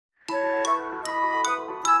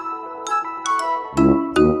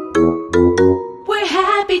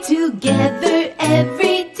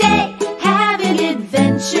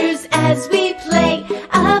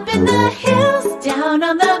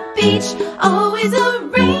always a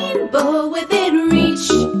rainbow within reach.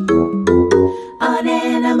 On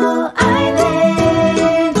Animal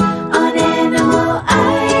Island, on Animal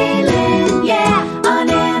Island, yeah, on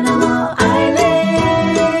Animal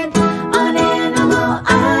Island, on Animal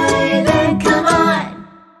Island, come on.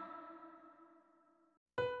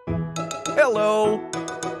 Hello.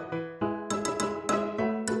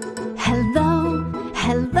 Hello,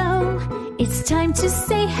 hello, it's time to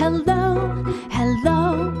say hello.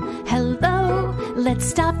 Hello, hello, let's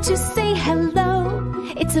stop to say hello.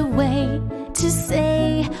 It's a way to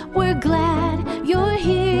say we're glad you're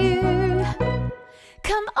here.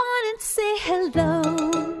 Come on and say hello.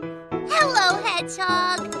 Hello,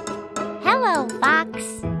 Hedgehog. Hello, Fox.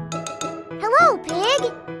 Hello, Pig.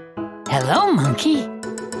 Hello, Monkey.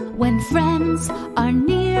 When friends are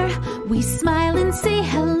near, we smile and say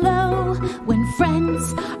hello. When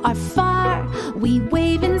friends are far, we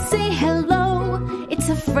wave and say hello. It's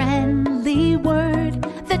a friendly word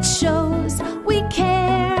that shows we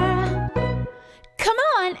care. Come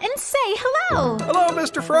on and say hello. Hello,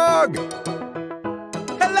 Mr. Frog.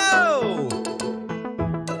 Hello.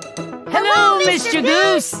 Hello, Mr.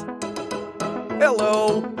 Goose.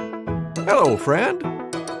 Hello. Hello, friend.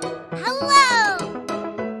 Hello.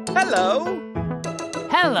 Hello.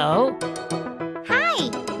 Hello. Hi,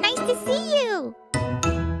 nice to see you.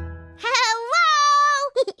 Hello.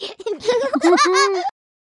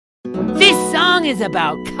 This song is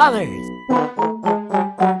about colors.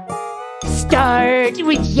 Start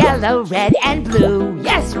with yellow, red, and blue.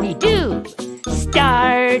 Yes, we do.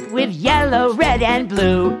 Start with yellow, red, and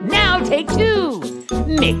blue. Now take two.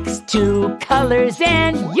 Mix two colors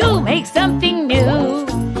and you'll make something new.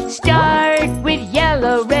 Start with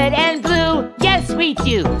yellow, red, and blue. Yes, we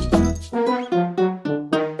do.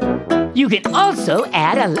 You can also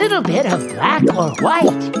add a little bit of black or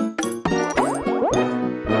white.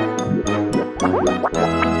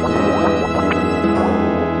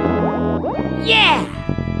 Yeah!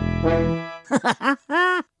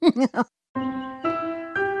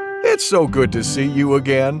 It's so good to see you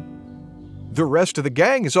again. The rest of the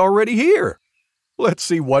gang is already here. Let's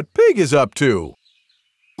see what Pig is up to.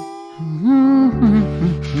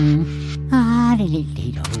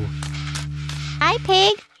 Hi,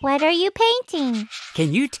 Pig. What are you painting?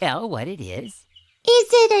 Can you tell what it is? Is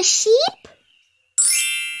it a sheep?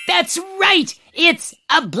 That's right! It's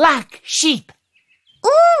a black sheep.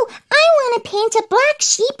 Ooh, I want to paint a black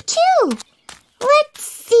sheep too. Let's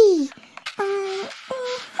see.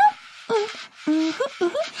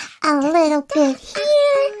 A little bit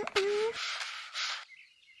here.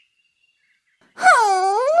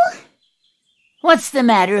 Oh! What's the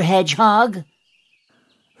matter, Hedgehog?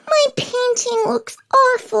 My painting looks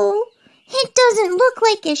awful. It doesn't look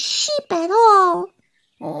like a sheep at all.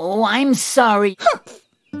 Oh, I'm sorry.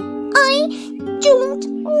 I don't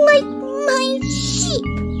like my sheep.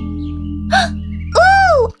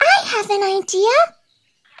 Ooh, I have an idea.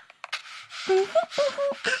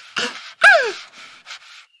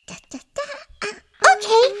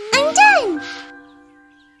 Okay, I'm done.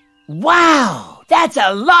 Wow, that's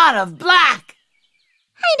a lot of black.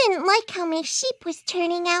 I didn't like how my sheep was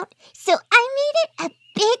turning out, so I made it a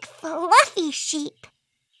big fluffy sheep.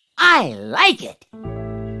 I like it.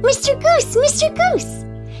 Mr. Goose,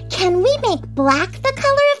 can we make black the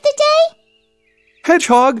color of the day?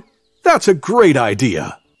 Hedgehog, that's a great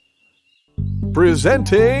idea.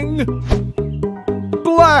 Presenting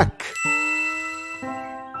black.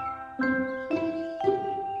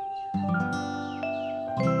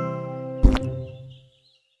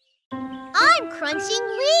 I'm crunching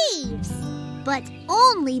leaves, but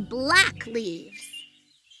only black leaves.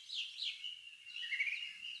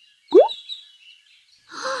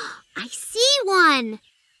 I see one.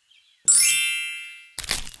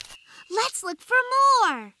 Let's look for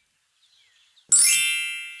more.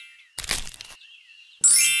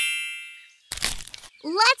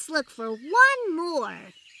 Let's look for one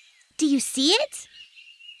more. Do you see it?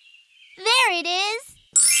 There it is.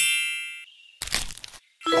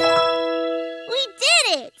 We did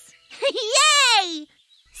it! Yay!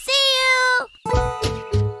 See you!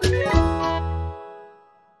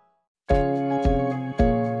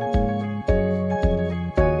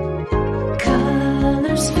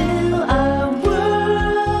 Colors fill our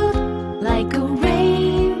world like a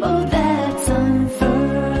rainbow that's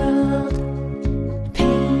unfurled,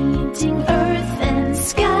 painting earth and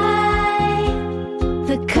sky,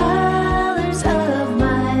 the colors of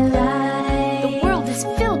my life. The world is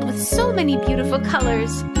filled with so many beautiful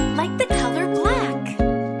colors, like the color black.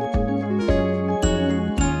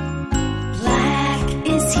 Black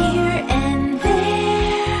is here and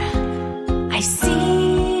there, I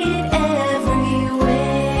see it everywhere.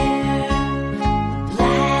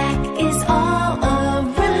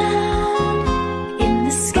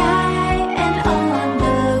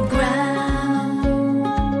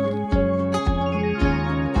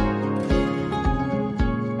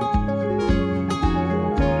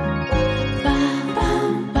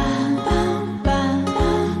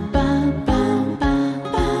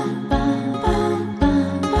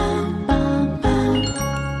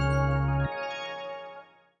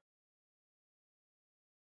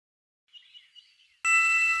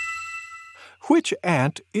 Which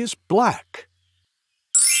ant is black?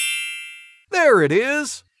 There it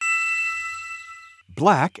is!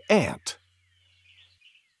 Black ant.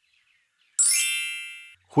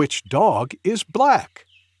 Which dog is black?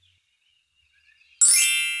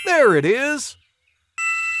 There it is!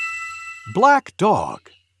 Black dog.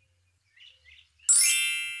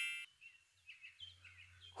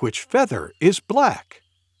 Which feather is black?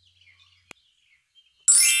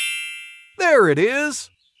 There it is!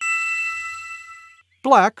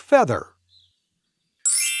 Black feather.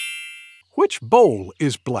 Which bowl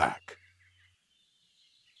is black?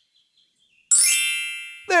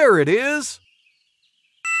 There it is!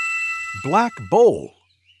 Black bowl.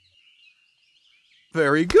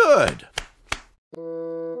 Very good.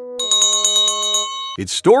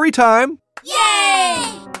 It's story time.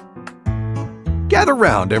 Yay! Gather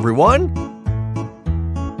round, everyone.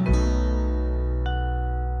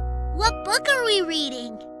 What book are we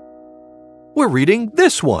reading? We're reading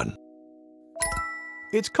this one.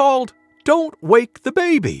 It's called Don't Wake the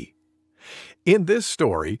Baby. In this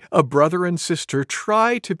story, a brother and sister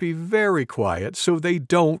try to be very quiet so they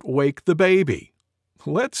don't wake the baby.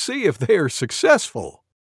 Let's see if they are successful.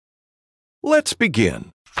 Let's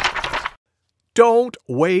begin. Don't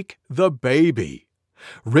Wake the Baby.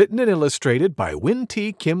 Written and illustrated by Win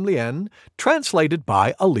T. Kim Lien, translated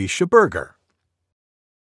by Alicia Berger.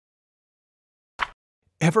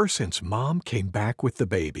 Ever since Mom came back with the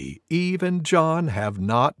baby, Eve and John have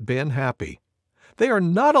not been happy. They are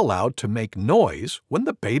not allowed to make noise when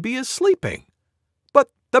the baby is sleeping.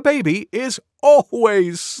 But the baby is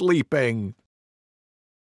always sleeping.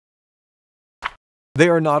 They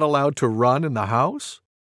are not allowed to run in the house.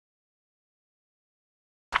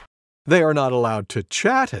 They are not allowed to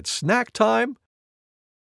chat at snack time.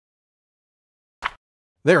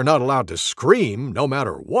 They are not allowed to scream no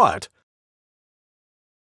matter what.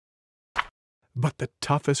 But the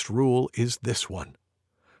toughest rule is this one.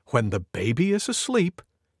 When the baby is asleep,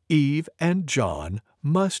 Eve and John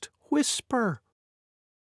must whisper.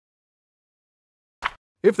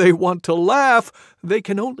 If they want to laugh, they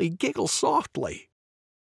can only giggle softly.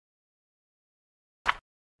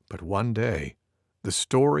 But one day, the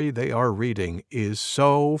story they are reading is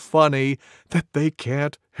so funny that they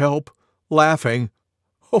can't help laughing.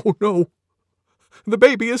 Oh no! The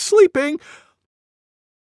baby is sleeping!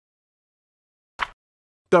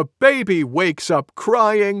 The baby wakes up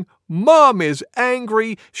crying. Mom is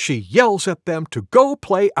angry. She yells at them to go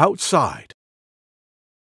play outside.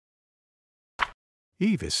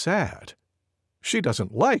 Eve is sad. She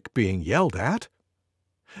doesn't like being yelled at.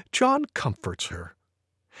 John comforts her.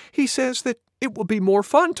 He says that it will be more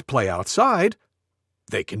fun to play outside.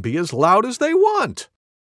 They can be as loud as they want.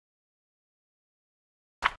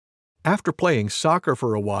 After playing soccer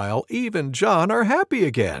for a while, Eve and John are happy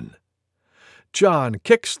again. John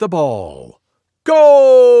kicks the ball. Goal!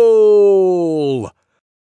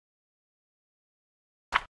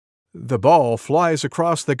 The ball flies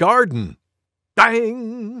across the garden.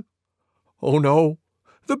 Bang! Oh no,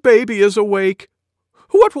 the baby is awake.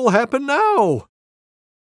 What will happen now?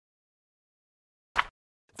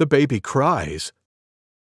 The baby cries.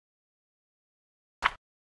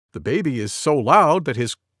 The baby is so loud that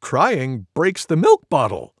his crying breaks the milk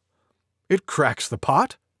bottle. It cracks the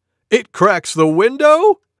pot. It cracks the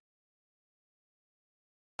window.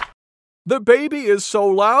 The baby is so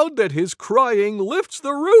loud that his crying lifts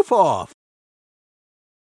the roof off.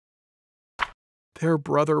 Their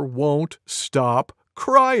brother won't stop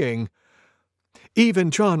crying. Eve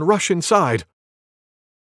and John rush inside.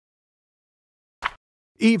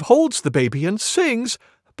 Eve holds the baby and sings,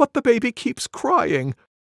 but the baby keeps crying.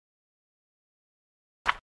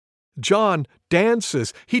 John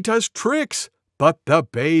dances. He does tricks. But the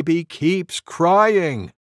baby keeps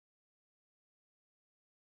crying.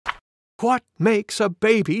 What makes a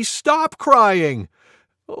baby stop crying?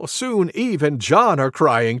 Oh, soon Eve and John are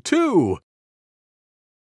crying too.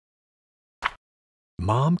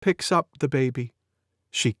 Mom picks up the baby.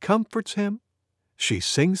 She comforts him. She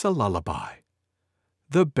sings a lullaby.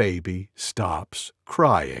 The baby stops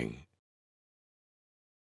crying.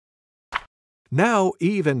 Now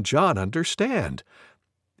Eve and John understand.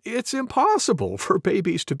 It's impossible for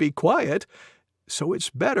babies to be quiet, so it's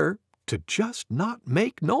better to just not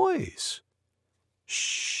make noise.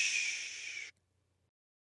 Shh.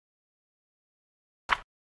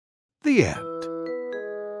 The end.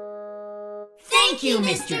 Thank you,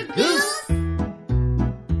 Mr. Goose.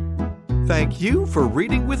 Thank you for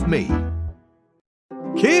reading with me.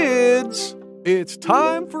 Kids, it's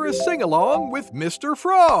time for a sing-along with Mr.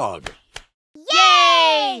 Frog.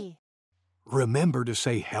 Yay! Remember to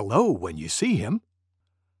say hello when you see him.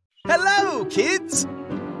 Hello, kids!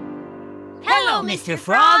 Hello, Mr.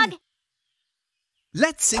 Frog.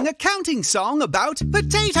 Let's sing a counting song about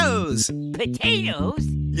potatoes. Potatoes?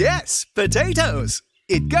 Yes, potatoes.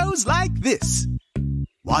 It goes like this.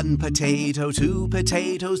 1 potato, 2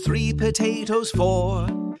 potatoes, 3 potatoes,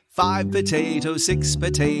 4. 5 potatoes, 6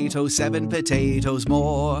 potatoes, 7 potatoes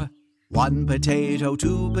more. 1 potato,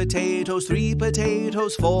 2 potatoes, 3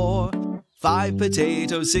 potatoes, 4. 5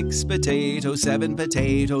 potatoes, 6 potatoes, 7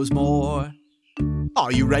 potatoes more.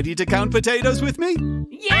 Are you ready to count potatoes with me?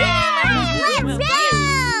 Let's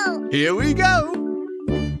go! Here we go.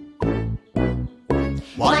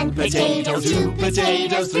 1 potato, 2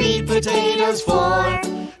 potatoes, 3 potatoes, 4.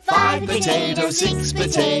 5 potatoes, 6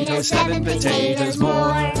 potatoes, 7 potatoes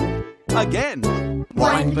more. Again.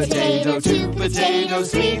 1 potato, 2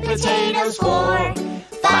 potatoes, 3 potatoes, 4.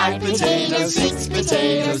 5 potatoes, 6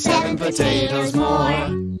 potatoes, 7 potatoes more.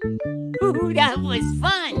 Ooh, that was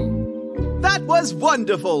fun. That was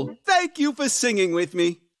wonderful. Thank you for singing with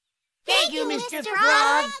me. Thank you, Mr.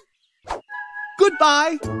 Frog.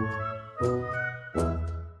 Goodbye.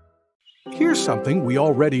 Here's something we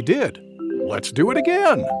already did. Let's do it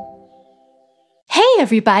again. Hey,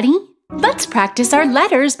 everybody! Let's practice our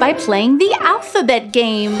letters by playing the alphabet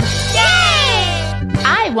game. Yay!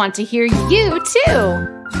 I want to hear you, too.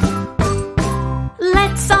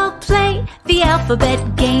 Let's all play the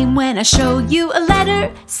alphabet game. When I show you a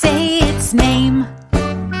letter, say its name.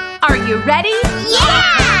 Are you ready?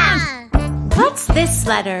 Yeah! What's this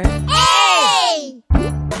letter? A!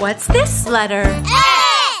 What's this letter?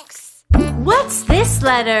 X! What's this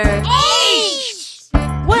letter? H!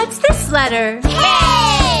 What's this letter?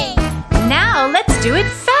 K! Now let's do it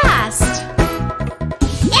fast.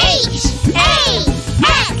 H! A!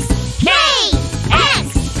 X! K! X!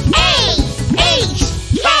 A! H!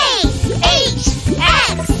 K! H!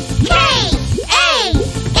 X! K! A!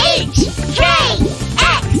 H! K!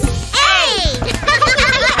 X! A!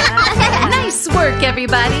 Nice work,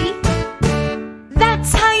 everybody!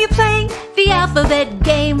 That's how you play the alphabet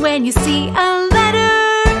game. When you see a letter,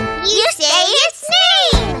 You say its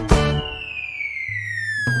name!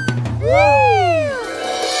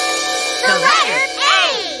 The letter A!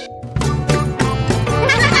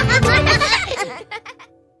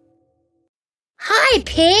 Hi,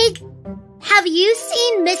 Pig! Have you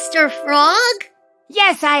seen Mr. Frog?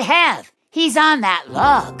 Yes, I have. He's on that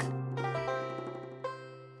log.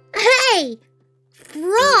 Hey!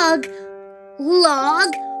 Frog!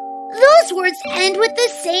 Log! Those words end with the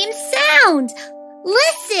same sound!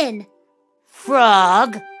 Listen!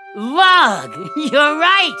 Frog, log. You're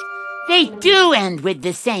right. They do end with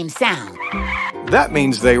the same sound. That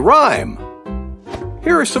means they rhyme.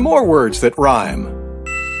 Here are some more words that rhyme.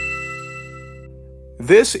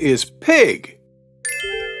 This is pig.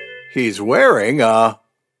 He's wearing a...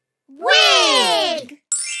 Wig!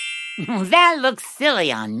 That looks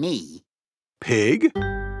silly on me. Pig,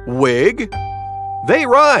 wig, they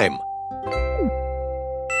rhyme.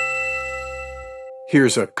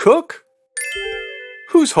 Here's a cook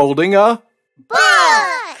who's holding a Book!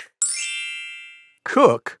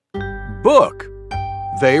 cook, book.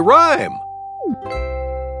 They rhyme.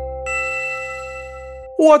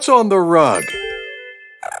 What's on the rug?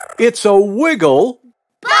 It's a wiggle,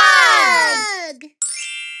 Bug!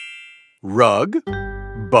 rug,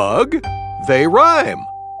 bug. They rhyme.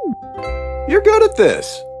 You're good at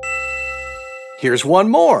this. Here's one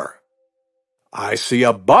more. I see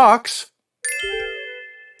a box.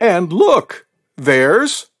 And look,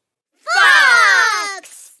 there's...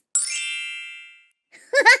 Fox!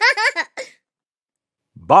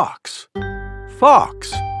 box,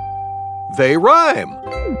 fox. They rhyme.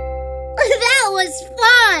 That was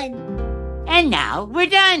fun! And now we're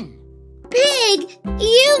done. Pig,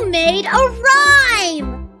 you made a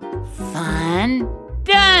rhyme! Fun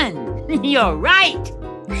done. You're right.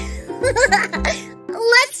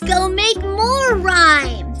 Let's go make more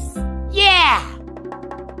rhymes! Yeah.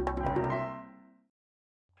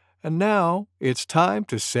 And now it's time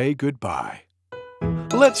to say goodbye.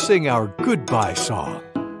 Let's sing our goodbye song.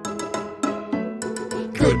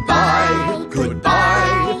 Goodbye,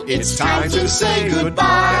 goodbye. It's time to say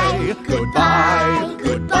goodbye. Goodbye,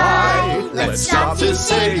 goodbye. Let's stop to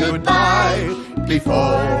say goodbye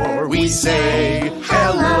before we say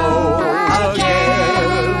hello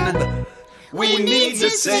again. We need to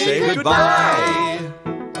say goodbye.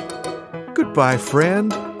 Goodbye,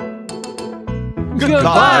 friend.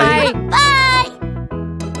 Goodbye. Bye!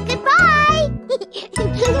 Goodbye!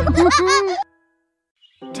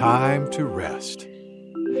 Time to rest.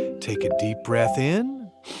 Take a deep breath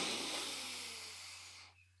in.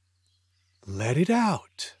 Let it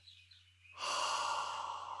out.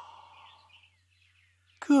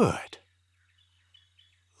 Good.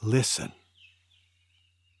 Listen.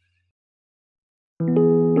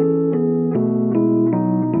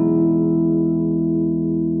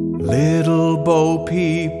 Little Bo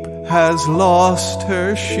Peep has lost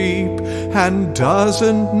her sheep and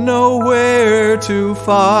doesn't know where to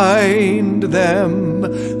find them.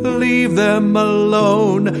 Leave them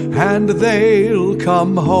alone and they'll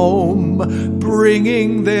come home,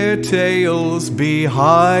 bringing their tails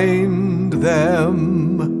behind them.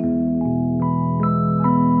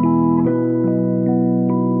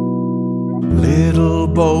 Little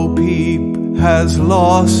Bo Peep has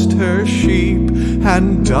lost her sheep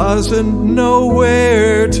and doesn't know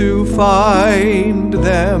where to find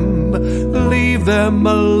them. Leave them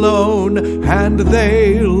alone and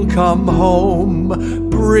they'll come home,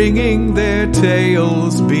 bringing their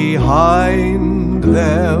tails behind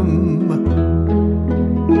them.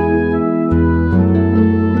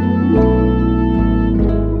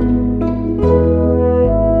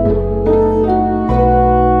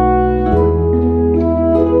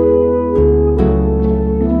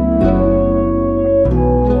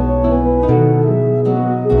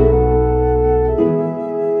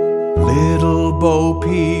 Bo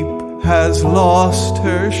Peep has lost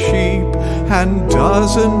her sheep and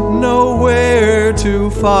doesn't know where to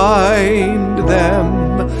find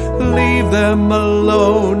them. Leave them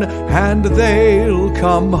alone and they'll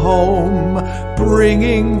come home,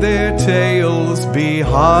 bringing their tails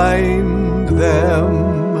behind them.